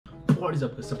What is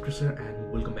up, SubtreX,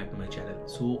 and welcome back to my channel.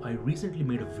 So I recently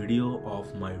made a video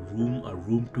of my room, a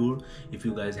room tour. If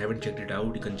you guys haven't checked it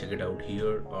out, you can check it out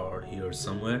here or here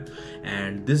somewhere.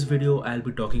 And this video I'll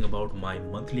be talking about my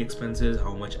monthly expenses,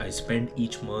 how much I spend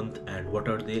each month and what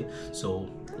are they. So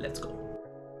let's go.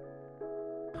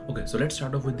 Okay, so let's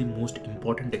start off with the most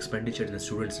important expenditure in a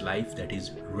student's life, that is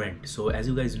rent. So as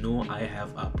you guys know, I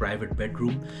have a private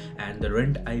bedroom and the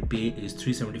rent I pay is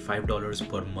 $375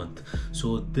 per month.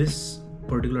 So this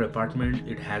particular apartment,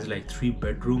 it has like 3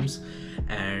 bedrooms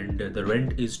and the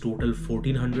rent is total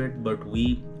 $1,400, but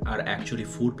we are actually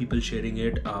 4 people sharing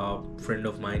it. A friend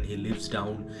of mine, he lives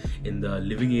down in the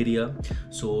living area,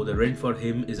 so the rent for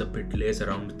him is a bit less,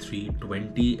 around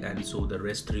 $320, and so the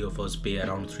rest 3 of us pay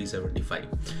around $375.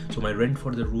 So my rent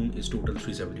for the room is total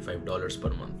 $375 per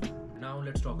month. Now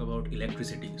let's talk about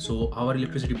electricity. So our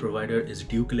electricity provider is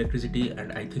Duke Electricity,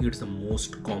 and I think it's the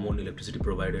most common electricity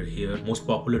provider here, most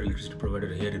popular electricity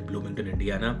provider here in Bloomington,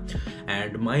 Indiana.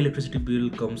 And my electricity bill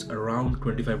comes around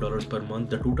 $25 per month.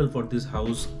 The total for this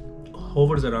house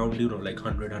hovers around, like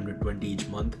 120 each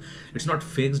month. It's not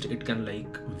fixed, it can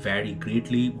like vary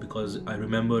greatly, because I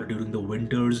remember during the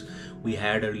winters we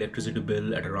had an electricity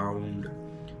bill at around,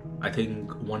 I think,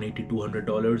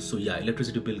 $180–200. So yeah,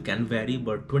 electricity bill can vary,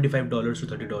 but $25 to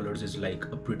 $30 is like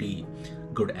a pretty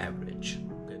good average.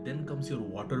 Okay, then comes your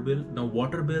water bill. Now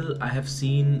water bill, I have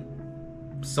seen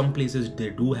some places they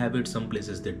do have it, some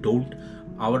places they don't.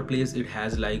 Our place, it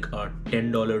has like a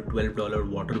 $10, $12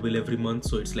 water bill every month,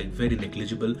 so it's like very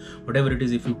negligible. Whatever it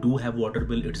is, if you do have water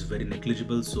bill, it's very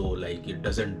negligible, so like it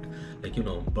doesn't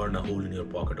burn a hole in your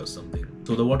pocket or something.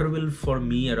 So the water bill for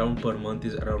me around per month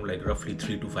is around like roughly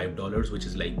 $3 to $5, which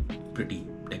is like pretty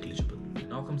negligible.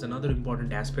 Now comes another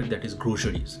important aspect, that is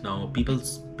groceries. Now people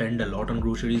spend a lot on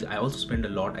groceries. I also spend a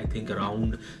lot, I think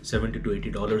around $70 to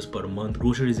 $80 per month.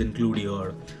 Groceries include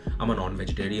I'm a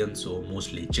non-vegetarian, so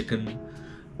mostly chicken,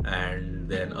 and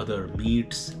then other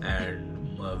meats and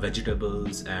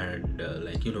vegetables and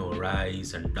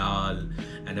rice and dal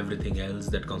and everything else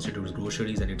that constitutes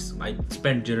groceries, and I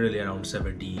spend generally around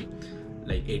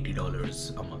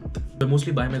 $80 a month. I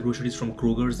mostly buy my groceries from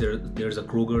Kroger's. There's a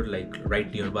Kroger like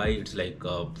right nearby. It's like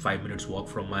a 5 minutes walk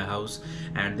from my house,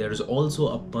 and there's also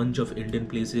a bunch of Indian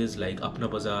places like Apna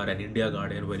Bazaar and India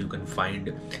Garden where you can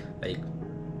find I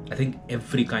think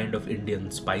every kind of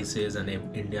Indian spices and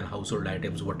Indian household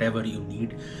items. Whatever you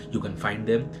need, you can find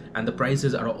them, and the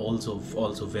prices are also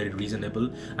very reasonable.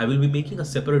 I will be making a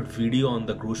separate video on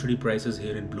the grocery prices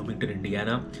here in Bloomington,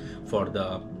 Indiana, for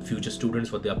the future students,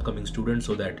 for the upcoming students,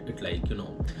 so that it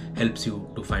helps you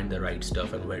to find the right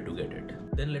stuff and where to get it.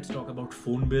 Then let's talk about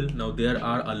phone bill. Now there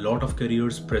are a lot of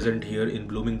carriers present here in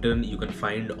Bloomington. You can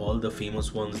find all the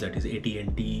famous ones, that is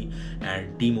AT&T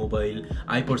and T-Mobile.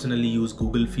 I personally use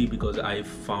Google Fi because I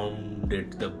found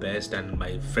it the best, and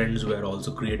my friends were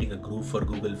also creating a group for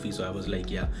Google Fi, so I was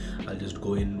like, yeah, I'll just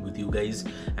go in with you guys.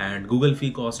 And Google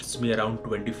Fi costs me around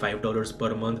 $25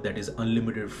 per month. That is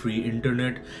unlimited free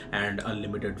internet and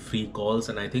unlimited free calls,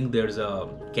 and I think there's a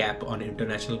cap on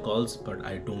international calls, but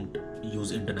I don't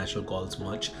use international calls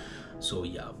much, so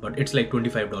yeah, but it's like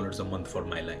 $25 a month for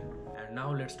my line. And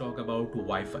now let's talk about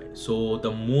Wi-Fi. So the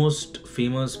most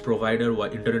famous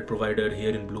internet provider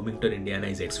here in Bloomington, Indiana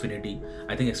is Xfinity.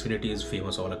 I think Xfinity is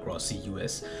famous all across the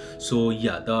US. So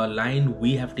yeah, the line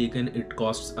we have taken, it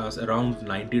costs us around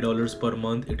 $90 per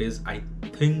month. It is, I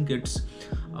think it's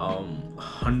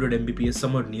 100 Mbps,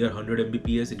 somewhere near 100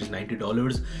 Mbps. It is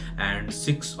 $90, and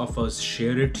 6 of us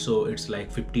share it, so it's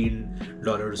like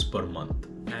 $15 per month.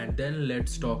 And then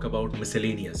let's talk about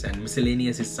miscellaneous. And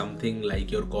miscellaneous is something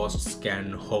like your costs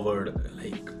can hover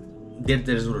like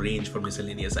there's no range for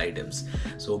miscellaneous items.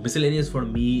 So miscellaneous for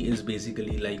me is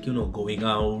basically like going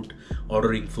out,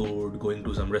 ordering food, going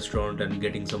to some restaurant and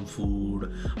getting some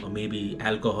food, or maybe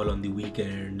alcohol on the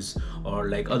weekends, or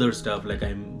like other stuff like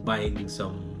I'm buying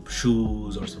some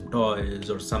shoes or some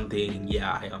toys or something.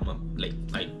 Yeah,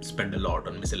 I spend a lot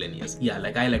on miscellaneous. Yeah,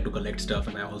 like I like to collect stuff,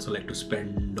 and I also like to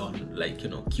spend on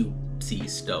cutesy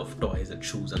stuff, toys and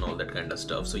shoes and all that kind of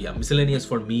stuff. So yeah, miscellaneous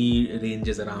for me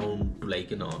ranges around to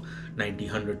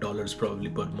 $90–100 probably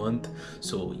per month.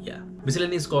 So yeah,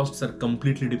 miscellaneous costs are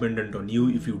completely dependent on you.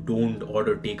 If you don't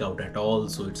order takeout at all,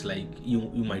 so it's like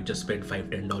you might just spend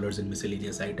 $5–10 in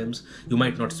miscellaneous items. You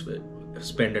might not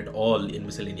spend at all in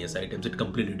miscellaneous items. It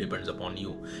completely depends upon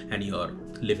you and your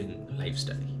living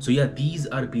lifestyle. So yeah, these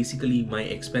are basically my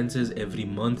expenses every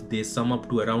month. They sum up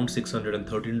to around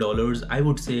 $613. I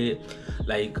would say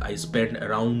like I spend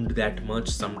around that much.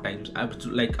 Sometimes I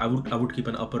would keep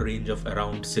an upper range of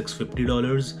around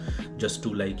 $650, just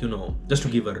to like, you know, just to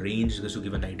give a range, just to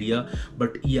give an idea.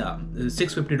 But yeah,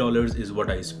 $650 is what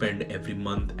I spend every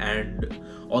month. And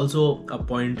also a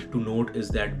point to note is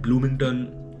that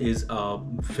Bloomington is a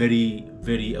very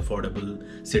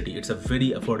affordable city. It's a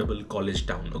very affordable college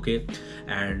town, okay?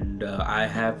 And I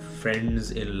have friends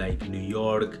in like New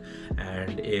York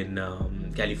and in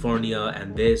California,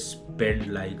 and they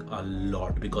spend like a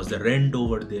lot because the rent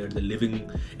over there, the living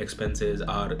expenses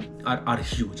are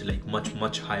huge, like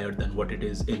much higher than what it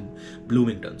is in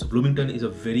Bloomington. So Bloomington is a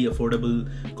very affordable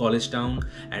college town,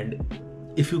 and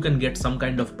if you can get some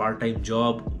kind of part-time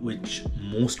job, which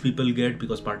most people get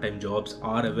because part-time jobs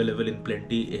are available in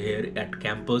plenty here at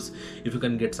campus, if you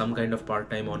can get some kind of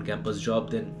part-time on-campus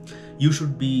job, then you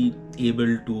should be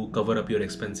able to cover up your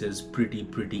expenses pretty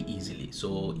easily.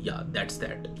 So yeah, that's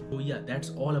that. So yeah,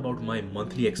 that's all about my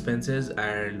monthly expenses,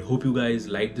 and hope you guys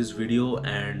like this video.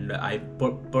 And I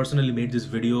personally made this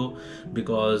video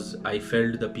because I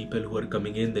felt the people who are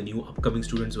coming in, the new upcoming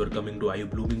students who are coming to IU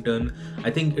Bloomington, I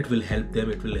think it will help them.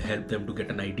 It will help them to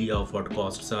get an idea of what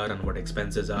costs are and what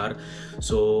expenses are.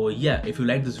 So yeah, if you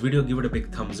like this video, give it a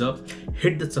big thumbs up,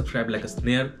 hit that subscribe like a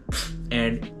snare,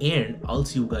 and I'll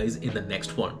see you guys in the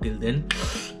next one. Till then,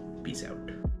 peace out.